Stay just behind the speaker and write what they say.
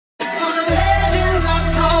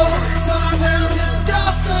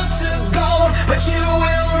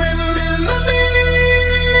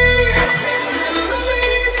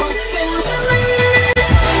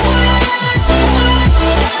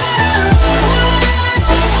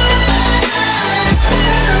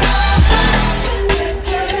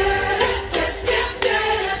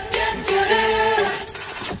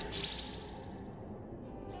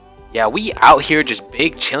Yeah, we out here just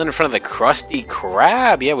big chilling in front of the Krusty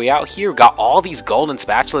Krab. Yeah, we out here got all these golden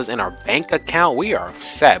spatulas in our bank account. We are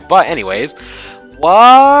set. But anyways,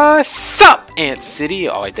 what's up, Ant City?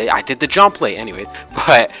 Oh, I did the jump late. Anyway,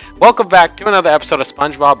 but welcome back to another episode of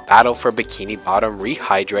SpongeBob Battle for Bikini Bottom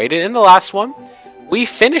Rehydrated. In the last one, we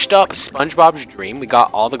finished up SpongeBob's dream. We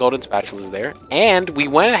got all the golden spatulas there, and we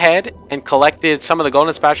went ahead and collected some of the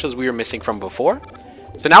golden spatulas we were missing from before.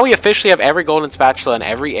 So now we officially have every golden spatula in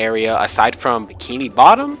every area aside from Bikini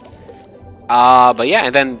Bottom. But yeah,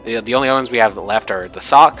 and then the only ones we have left are the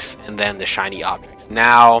socks and then the shiny objects.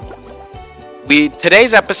 Now,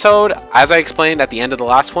 today's episode, as I explained at the end of the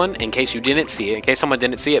last one, in case you didn't see it, in case someone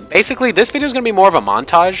didn't see it, basically this video is going to be more of a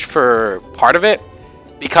montage for part of it,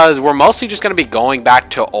 because we're mostly just going to be going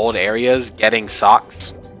back to old areas, getting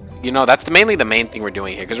socks. You know, that's mainly the main thing we're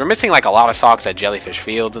doing here, because we're missing like a lot of socks at Jellyfish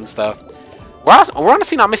Fields and stuff. We're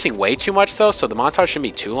honestly not missing way too much though, so the montage shouldn't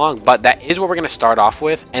be too long, but that is what we're going to start off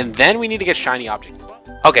with, and then we need to get shiny objects.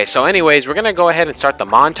 Okay, so anyways, we're going to go ahead and start the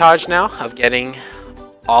montage now of getting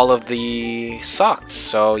all of the socks.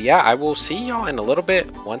 So yeah, I will see y'all in a little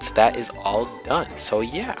bit once that is all done. So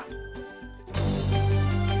yeah.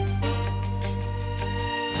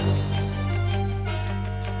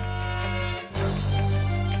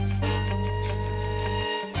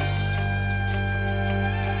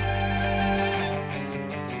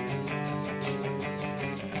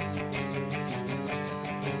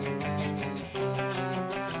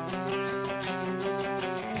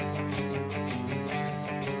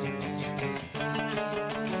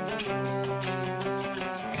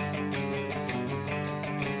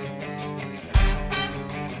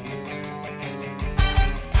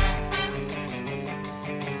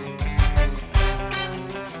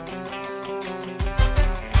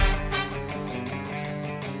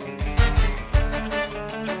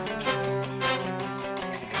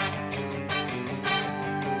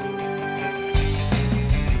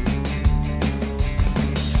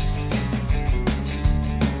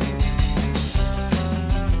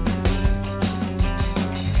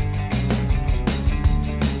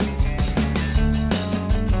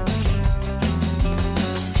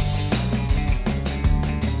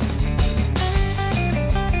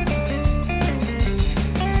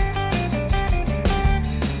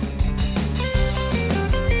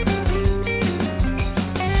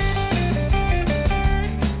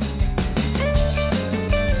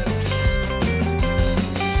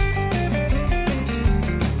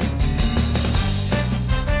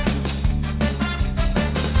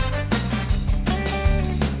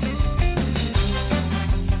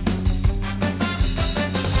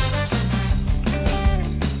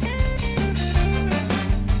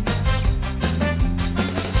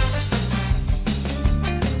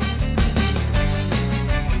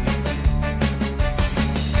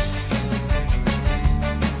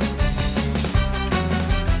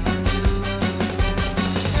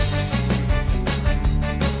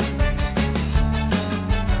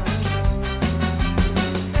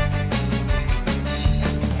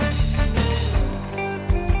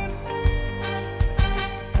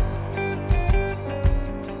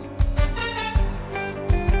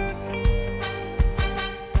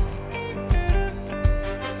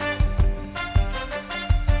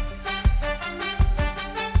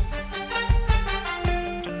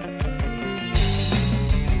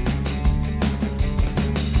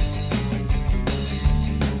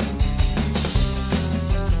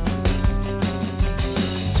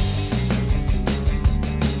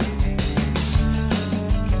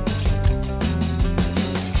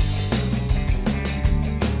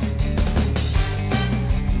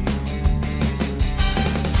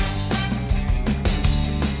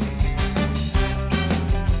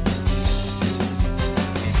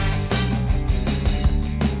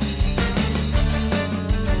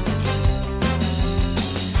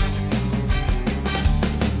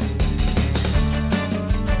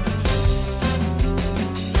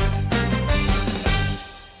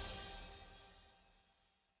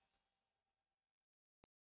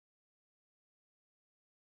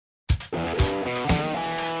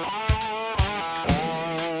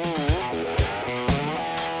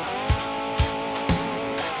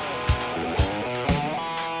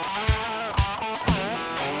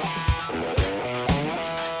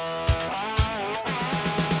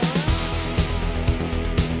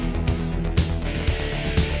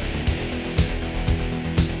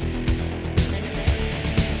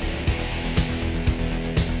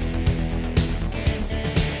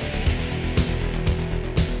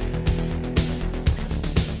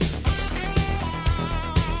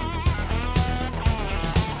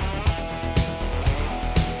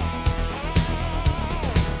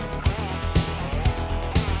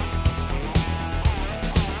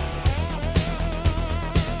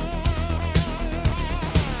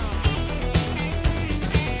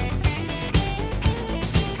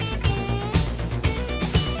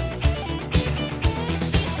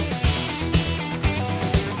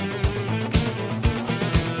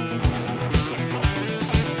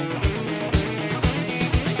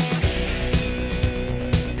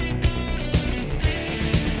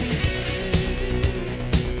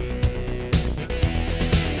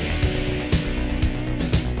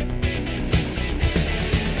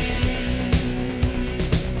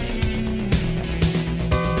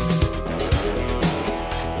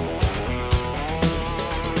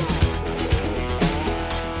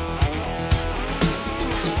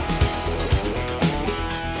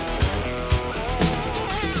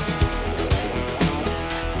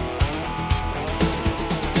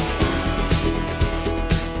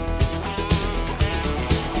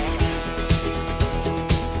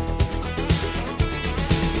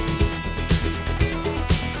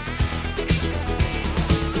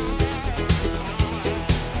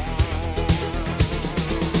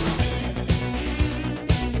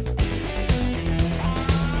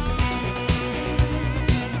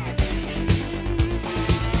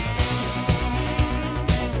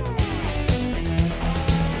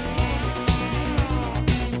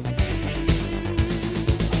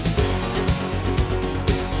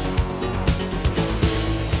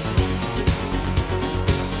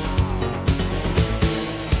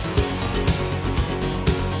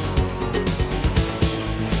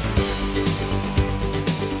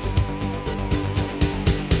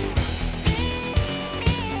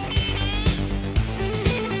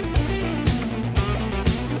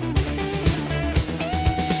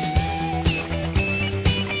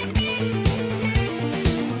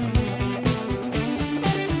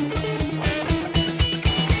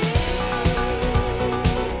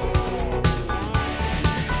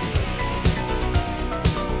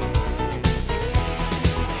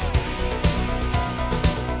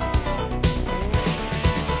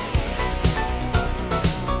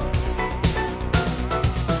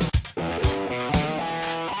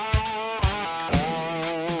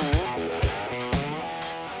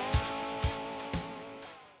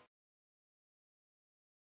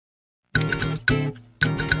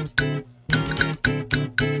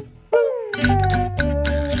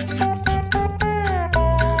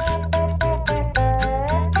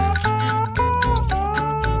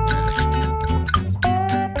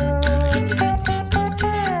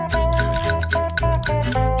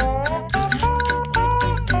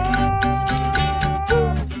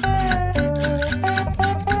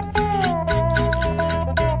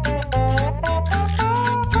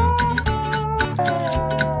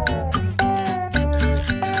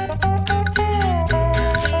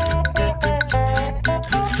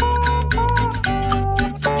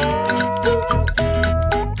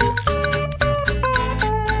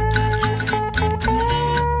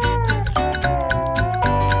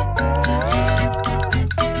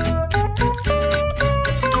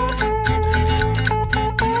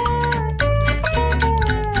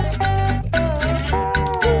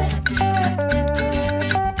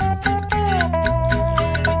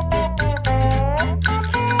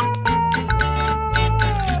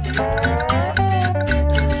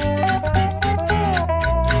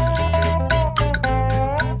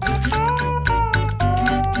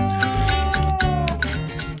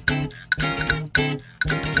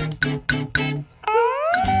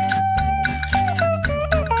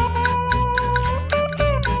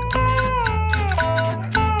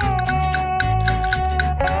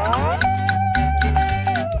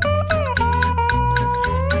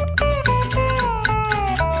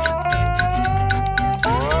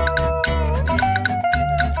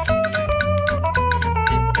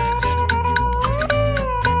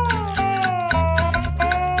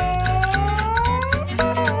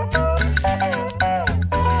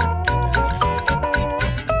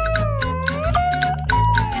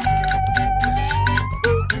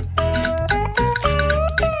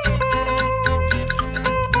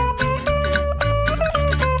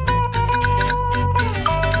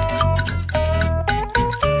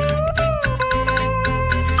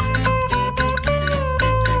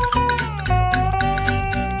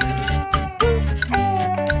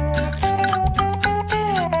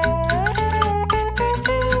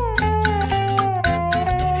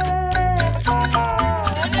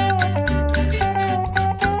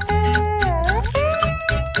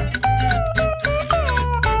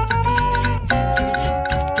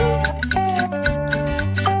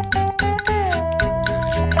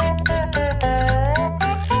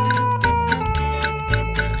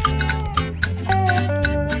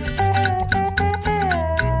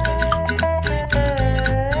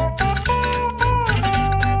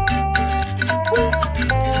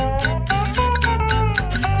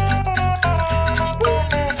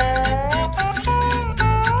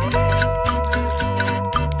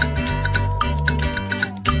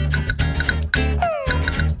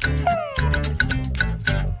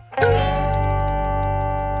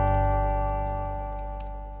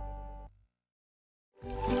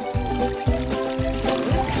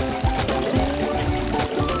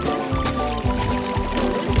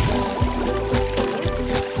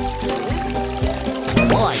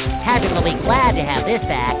 will be glad to have this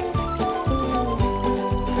back.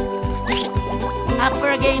 Up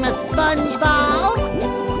for a game of SpongeBob?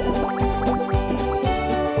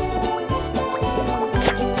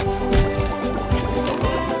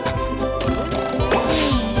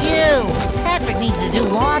 Hey, you! Patrick needs to do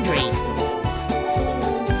laundry.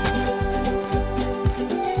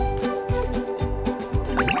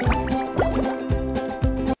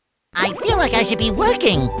 I feel like I should be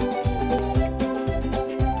working.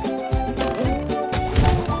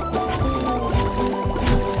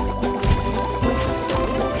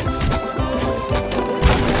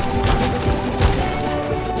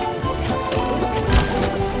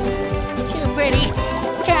 Too pretty.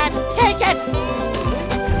 Can't take it.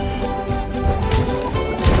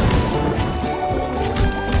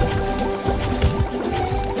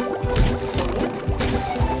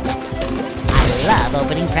 I love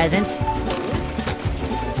opening presents.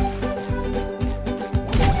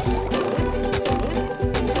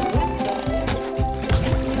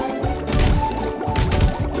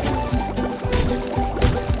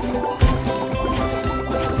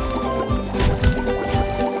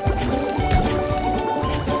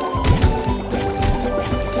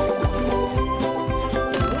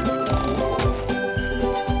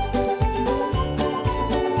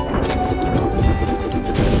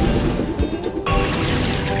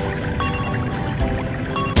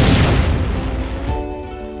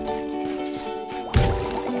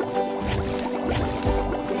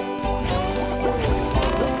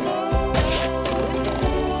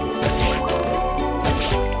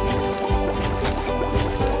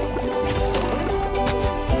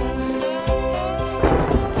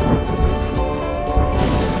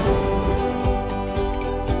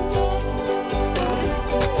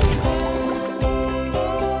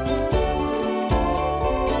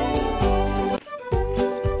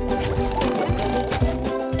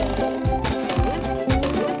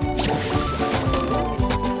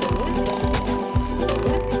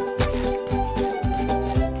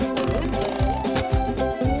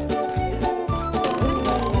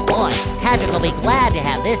 Patrick will be glad to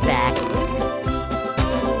have this back.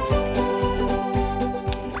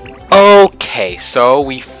 Okay, so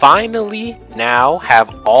we finally now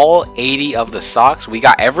have all 80 of the socks. We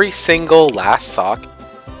got every single last sock.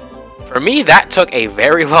 For me, that took a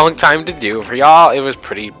very long time to do. For y'all, it was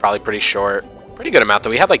probably pretty short. Pretty good amount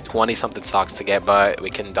though. We had like 20 something socks to get, but we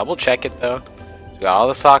can double check it though. So we got all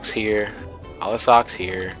the socks here, all the socks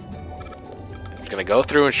here. Gonna go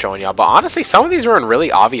through and showing y'all, but honestly some of these were in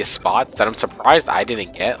really obvious spots that I'm surprised I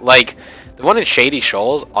didn't get. Like the one in Shady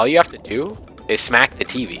Shoals, all you have to do is smack the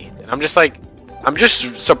TV, and I'm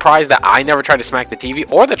just surprised that I never tried to smack the TV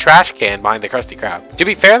or the trash can behind the Krusty Krab. To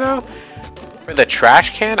be fair though, for the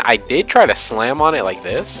trash can I did try to slam on it like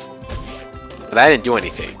this, but that didn't do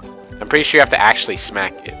anything. I'm pretty sure you have to actually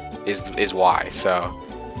smack it is why. So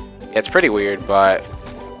yeah, it's pretty weird, but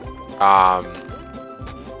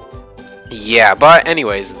yeah, but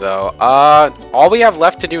anyways though, all we have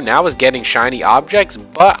left to do now is getting shiny objects,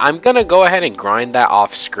 but I'm gonna go ahead and grind that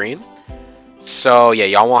off screen. So yeah,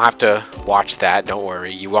 y'all won't have to watch that, don't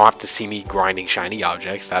worry. You won't have to see me grinding shiny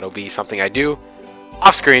objects. That'll be something I do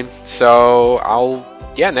off screen. So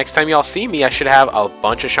yeah, next time y'all see me, I should have a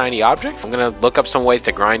bunch of shiny objects. I'm gonna look up some ways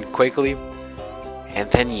to grind quickly. And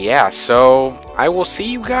then yeah, so I will see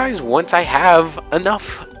you guys once I have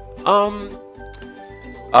enough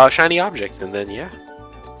shiny objects, and then yeah,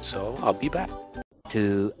 so I'll be back.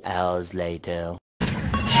 2 hours later.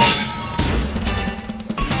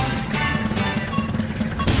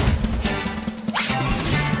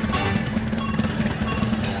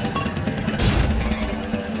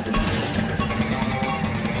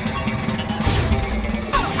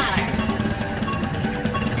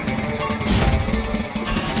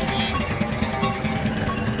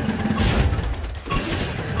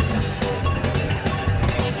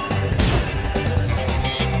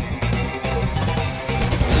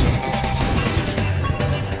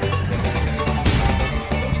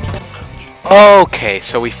 Okay,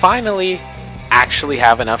 so we finally actually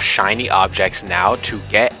have enough shiny objects now to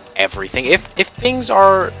get everything. If things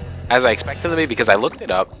are as I expect them to be, because I looked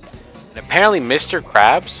it up, and apparently Mr.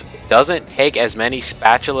 Krabs doesn't take as many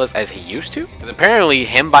spatulas as he used to. Because apparently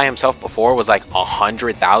him by himself before was like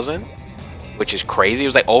 100,000, which is crazy. It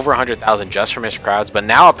was like over 100,000 just for Mr. Krabs, but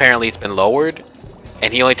now apparently it's been lowered,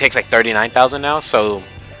 and he only takes like 39,000 now. So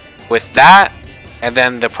with that, and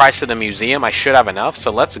then the price of the museum, I should have enough.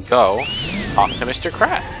 So let's go talk to Mr.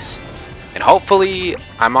 Krabs. And hopefully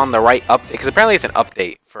I'm on the right update, because apparently it's an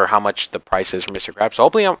update for how much the price is for Mr. Krabs. So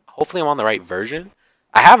hopefully I'm on the right version.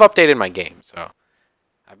 I have updated my game, so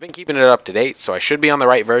I've been keeping it up to date, so I should be on the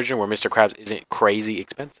right version where Mr. Krabs isn't crazy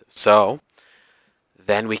expensive. So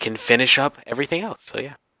then we can finish up everything else. So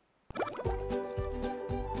yeah.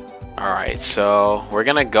 Alright, so we're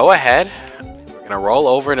going to go ahead. We're going to roll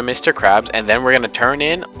over to Mr. Krabs, and then we're going to turn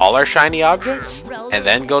in all our shiny objects, and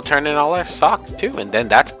then go turn in all our socks too. And then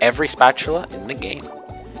that's every spatula in the game.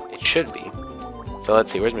 It should be. So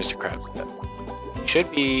let's see, where's Mr. Krabs? He should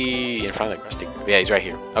be in front of the Krusty Krab. Yeah, he's right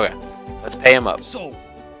here. Okay, let's pay him up. So,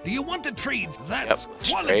 do you want to trade? That's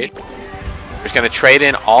quality. Trade. We're just going to trade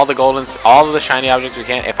in all the golden, all of the shiny objects we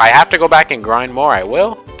can. If I have to go back and grind more, I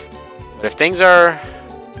will. But if things are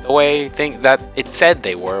the way that it said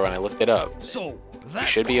they were when I looked it up, so we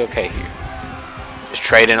should be okay here. Just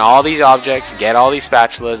trade in all these objects, get all these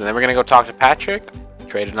spatulas, and then we're gonna go talk to Patrick,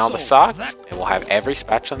 trade in all the socks, and we'll have every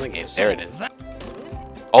spatula in the game. There it is.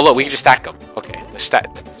 Oh look, we can just stack them. Okay, let's stack.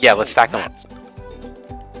 Yeah, let's stack them up. Is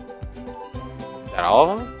that all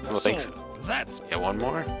of them? I don't think so. Yeah, one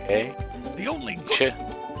more. Okay. The only shit.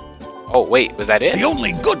 Oh wait, was that it? The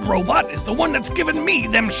only good robot is the one that's given me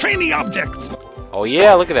them shiny objects. Oh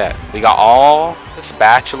yeah, look at that. We got all the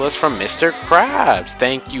spatulas from Mr. Krabs.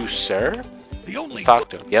 Thank you, sir. Let's talk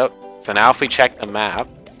to him. Yep. So now if we check the map.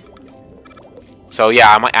 So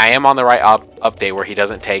yeah, I am on the right update where he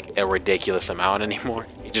doesn't take a ridiculous amount anymore.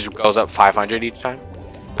 He just goes up 500 each time.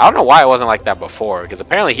 I don't know why it wasn't like that before, because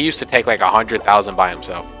apparently he used to take like 100,000 by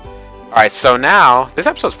himself. Alright, so now, this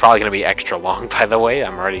episode's probably going to be extra long, by the way.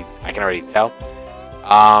 I can already tell.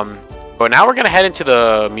 But now we're going to head into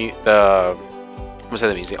the museum.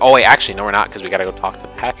 Oh wait, actually no we're not, because we gotta go talk to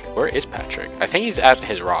Patrick. Where is Patrick? I think he's at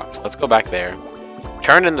his rocks. Let's go back there,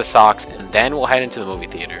 turn in the socks, and then we'll head into the movie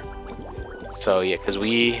theater. So yeah, because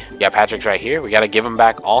Patrick's right here. We gotta give him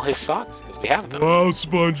back all his socks because we have them. Wow,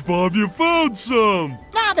 SpongeBob, you found some!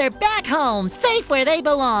 Now they're back home, safe where they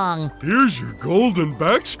belong. Here's your golden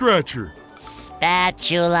back scratcher.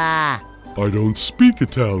 Spatula. I don't speak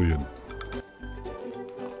Italian.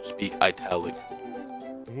 Speak italics.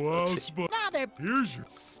 Wow, SpongeBob. Here's your.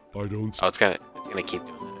 I don't. Oh, it's gonna keep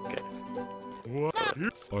doing that. Okay. What?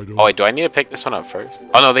 Oh wait, do I need to pick this one up first?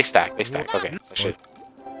 Oh no, they stack. They stack. Okay. I should.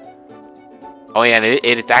 Oh yeah, and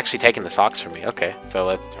it's actually taking the socks from me. Okay, so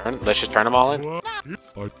let's just turn them all in.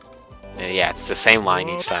 And yeah, it's the same line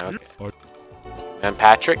each time. Okay. And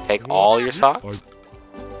Patrick, take all your socks.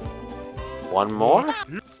 One more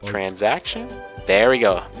transaction. There we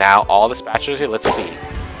go. Now all the spatulas here. Let's see.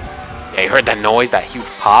 Yeah, you heard that noise, that huge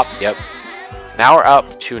pop. Yep. So now we're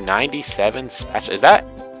up to 97 spatulas.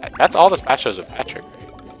 That's all the spatulas with Patrick,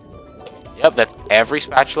 right? Yep, that's every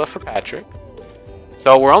spatula for Patrick.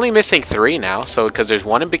 So we're only missing 3 now. So because there's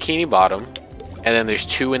 1 in Bikini Bottom, and then there's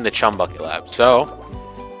 2 in the Chum Bucket Lab. So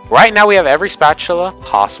right now we have every spatula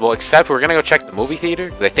possible, except we're gonna go check the movie theater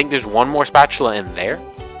because I think there's 1 more spatula in there.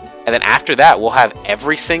 And then after that, we'll have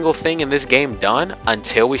every single thing in this game done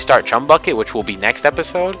until we start Chum Bucket, which will be next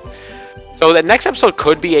episode. So the next episode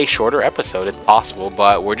could be a shorter episode, it's possible,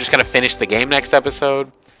 but we're just going to finish the game next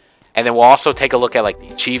episode. And then we'll also take a look at like the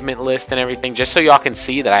achievement list and everything, just so y'all can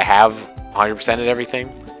see that I have 100%ed everything.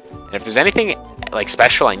 And if there's anything like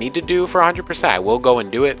special I need to do for 100%, I will go and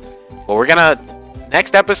do it. But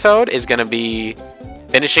next episode is going to be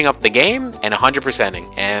finishing up the game and 100%ing.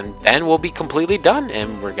 And then we'll be completely done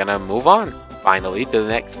and we're going to move on finally to the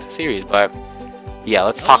next series. But yeah,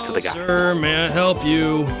 let's talk to the guy. Sir, may I help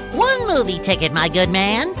you? 1 movie ticket, my good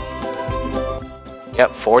man.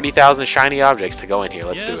 Yep, 40,000 shiny objects to go in here.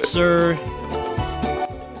 Let's do it. Yes, sir.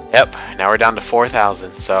 Yep, now we're down to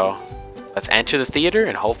 4,000. So let's enter the theater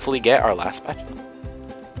and hopefully get our last spatula.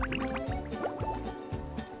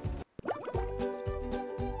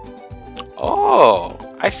 Oh,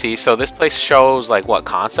 I see. So this place shows like what,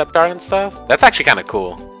 concept art and stuff? That's actually kind of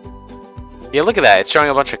cool. Yeah, look at that. It's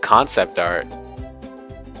showing a bunch of concept art.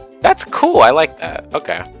 That's cool. I like that.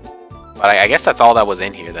 Okay. But I guess that's all that was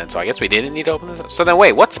in here then. So I guess we didn't need to open this up. So then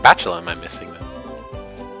wait, what spatula am I missing then?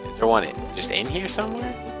 Is there one just in here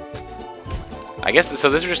somewhere? I guess,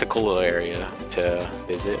 so this is just a cool little area to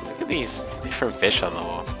visit. Look at these different fish on the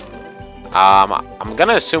wall. I'm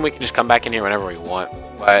gonna assume we can just come back in here whenever we want.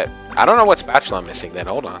 But I don't know what spatula I'm missing then.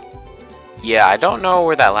 Hold on. Yeah, I don't know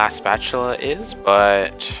where that last spatula is,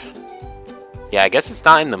 but yeah, I guess it's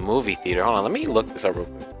not in the movie theater. Hold on, let me look this up real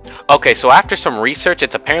quick. Okay, so after some research,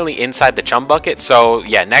 it's apparently inside the Chum Bucket. So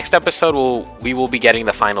yeah, next episode we will be getting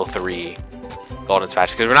the final 3 golden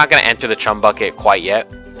spatulas because we're not going to enter the Chum Bucket quite yet.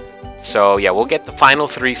 So yeah, we'll get the final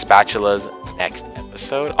 3 spatulas next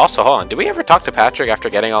episode. Also, hold on, did we ever talk to Patrick after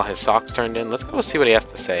getting all his socks turned in? Let's go see what he has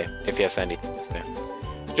to say, if he has anything to say.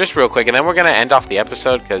 Just real quick, and then we're going to end off the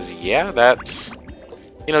episode because yeah, that's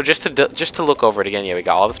you know, just to look over it again. Yeah, we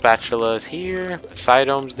got all the spatulas here.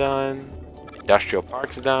 Poseidome's done. Industrial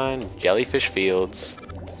Park's done. Jellyfish Fields.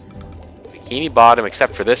 Bikini Bottom,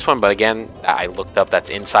 except for this one, but again, I looked up, that's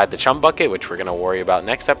inside the chum bucket, which we're gonna worry about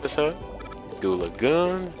next episode. Goo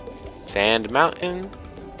Lagoon, Sand Mountain,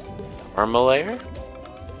 Mermalair,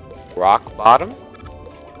 Rock Bottom,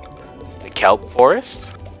 the Kelp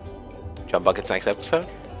Forest, chum buckets next episode,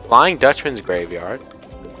 Flying Dutchman's Graveyard,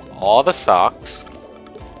 all the socks,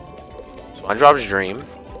 SpongeBob's Dream,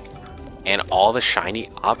 and all the shiny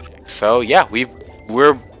objects. So yeah,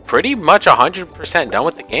 we're pretty much 100% done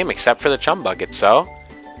with the game except for the chum bucket. So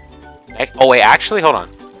oh wait, actually hold on,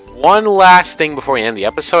 one last thing before we end the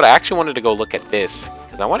episode. I actually wanted to go look at this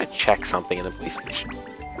because I want to check something in the police station.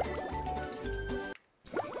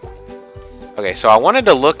 Okay, so I wanted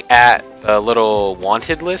to look at the little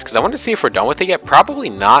wanted list because I wanted to see if we're done with it yet. Probably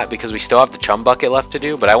not, because we still have the chum bucket left to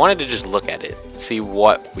do, but I wanted to just look at it, see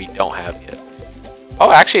what we don't have yet.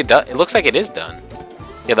 Oh, actually it looks like it is done.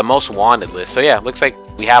 Yeah, the most wanted list. So yeah, it looks like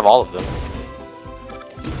we have all of them.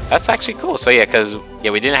 That's actually cool. So yeah, because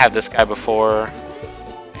yeah, we didn't have this guy before,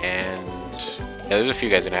 and yeah, there's a few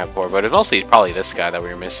guys we didn't have before, but it's mostly probably this guy that we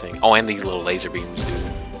were missing. Oh, and these little laser beams, dude.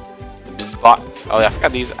 Bzbots. Oh yeah, I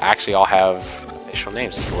forgot these actually all have official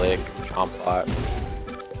names. Slick, Chompbot.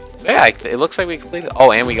 So yeah, it looks like we completed.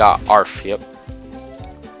 Oh, and we got ARF. Yep.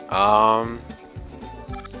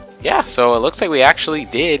 Yeah, so it looks like we actually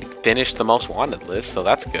did finish the most wanted list, so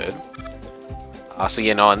that's good. So,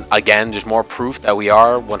 you know, and again, just more proof that we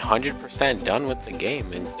are 100% done with the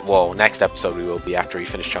game. And, well, next episode we will be after we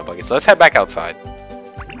finish Chum Bucket. So let's head back outside.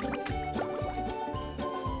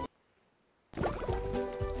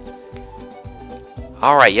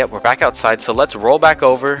 Alright, yep, we're back outside. So let's roll back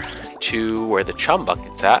over to where the Chum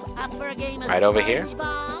Bucket's at. Right over here.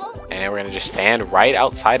 And we're going to just stand right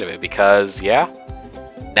outside of it because, yeah,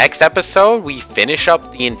 next episode, we finish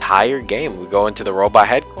up the entire game. We go into the robot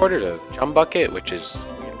headquarters, the Chum Bucket, which is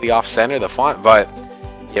really off-center, the font. But,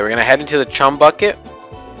 yeah, we're going to head into the Chum Bucket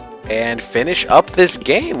and finish up this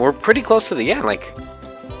game. We're pretty close to the end. Like,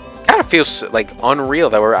 kind of feels, like, unreal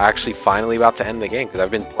that we're actually finally about to end the game because I've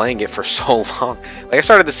been playing it for so long. Like, I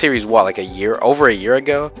started the series, what, like over a year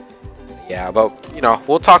ago? Yeah, but, you know,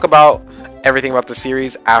 we'll talk about everything about the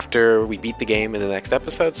series after we beat the game in the next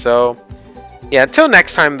episode. So, yeah, until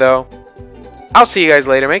next time, though, I'll see you guys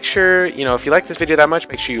later. Make sure, you know, if you like this video that much,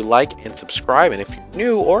 make sure you like and subscribe. And if you're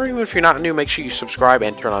new, or even if you're not new, make sure you subscribe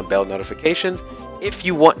and turn on bell notifications. If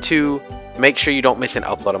you want to make sure you don't miss an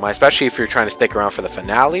upload of mine, especially if you're trying to stick around for the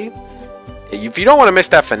finale. If you don't want to miss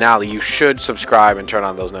that finale, you should subscribe and turn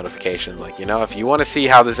on those notifications. Like, you know, if you want to see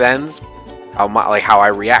how this ends, how I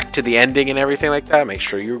react to the ending and everything like that, make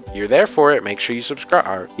sure you're there for it. Make sure you subscribe,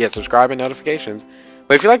 or yeah, subscribe and notifications.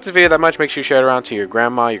 But if you like this video that much, make sure you share it around to your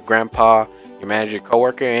grandma, your grandpa, your manager, your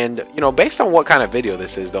coworker, and, you know, based on what kind of video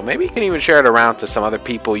this is, though, maybe you can even share it around to some other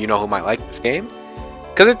people you know who might like this game.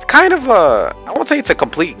 Because it's kind of a, I won't say it's a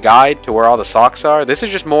complete guide to where all the socks are. This is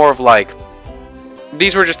just more of like,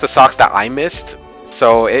 these were just the socks that I missed.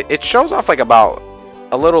 So it shows off like about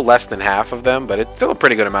a little less than half of them, but it's still a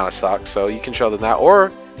pretty good amount of socks. So you can show them that.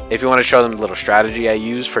 Or if you want to show them the little strategy I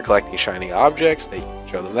use for collecting shiny objects, they can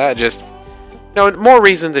show them that. Just, you know, more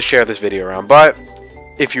reason to share this video around. But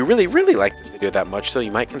if you really, really like this video that much, so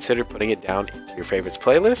you might consider putting it down into your favorites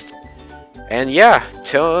playlist. And yeah,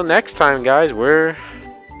 till next time, guys,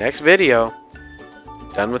 next video,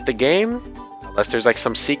 done with the game. Unless there's like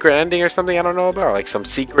some secret ending or something I don't know about, like some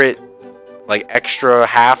secret, like extra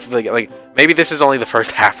half of the, like maybe this is only the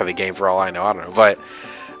first half of the game for all I know. I don't know, but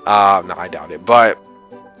no, I doubt it. But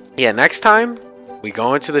yeah, next time we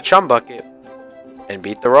go into the Chum Bucket and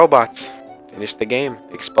beat the robots, finish the game,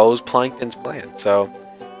 expose Plankton's plan. So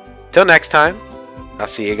till next time, I'll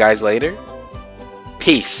see you guys later.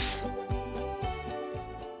 Peace.